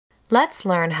Let's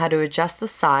learn how to adjust the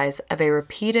size of a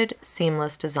repeated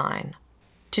seamless design.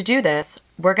 To do this,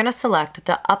 we're going to select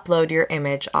the Upload Your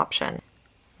Image option.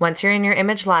 Once you're in your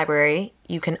image library,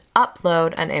 you can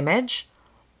upload an image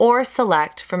or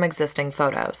select from existing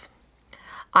photos.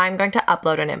 I'm going to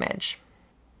upload an image.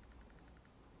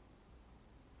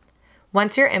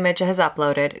 Once your image has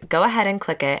uploaded, go ahead and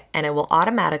click it and it will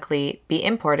automatically be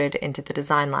imported into the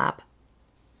Design Lab.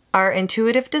 Our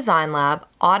Intuitive Design Lab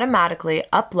automatically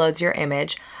uploads your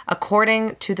image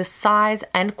according to the size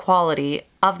and quality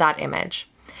of that image.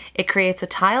 It creates a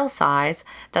tile size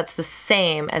that's the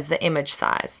same as the image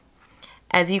size.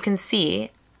 As you can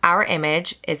see, our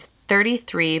image is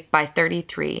 33 by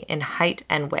 33 in height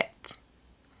and width.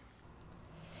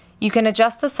 You can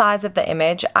adjust the size of the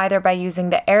image either by using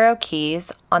the arrow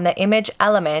keys on the image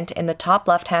element in the top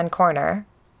left-hand corner,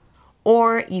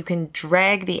 or you can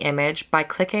drag the image by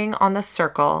clicking on the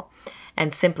circle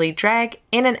and simply drag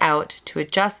in and out to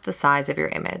adjust the size of your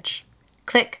image.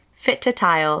 Click Fit to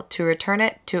Tile to return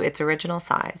it to its original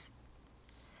size.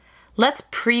 Let's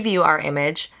preview our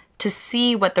image to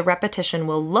see what the repetition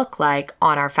will look like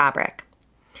on our fabric.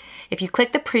 If you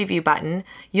click the preview button,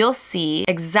 you'll see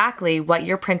exactly what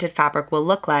your printed fabric will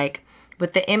look like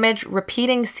with the image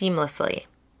repeating seamlessly.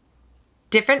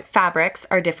 Different fabrics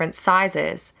are different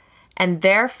sizes, and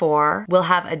therefore will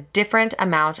have a different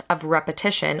amount of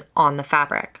repetition on the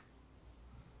fabric.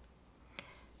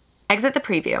 Exit the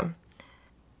preview.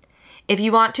 If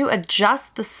you want to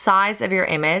adjust the size of your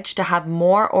image to have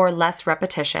more or less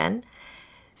repetition,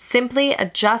 simply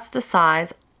adjust the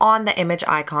size on the image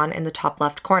icon in the top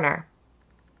left corner.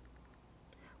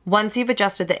 Once you've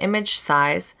adjusted the image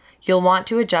size, you'll want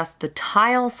to adjust the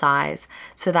tile size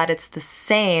so that it's the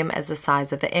same as the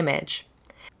size of the image.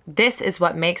 This is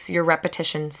what makes your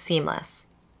repetition seamless.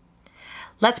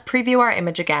 Let's preview our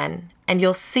image again, and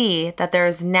you'll see that there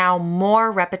is now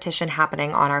more repetition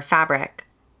happening on our fabric.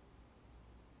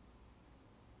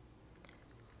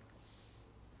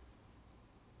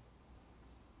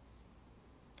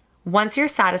 Once you're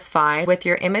satisfied with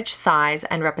your image size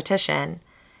and repetition,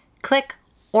 click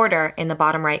Order in the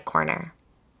bottom right corner.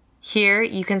 Here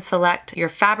you can select your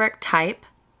fabric type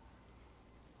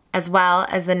as well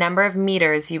as the number of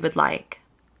meters you would like.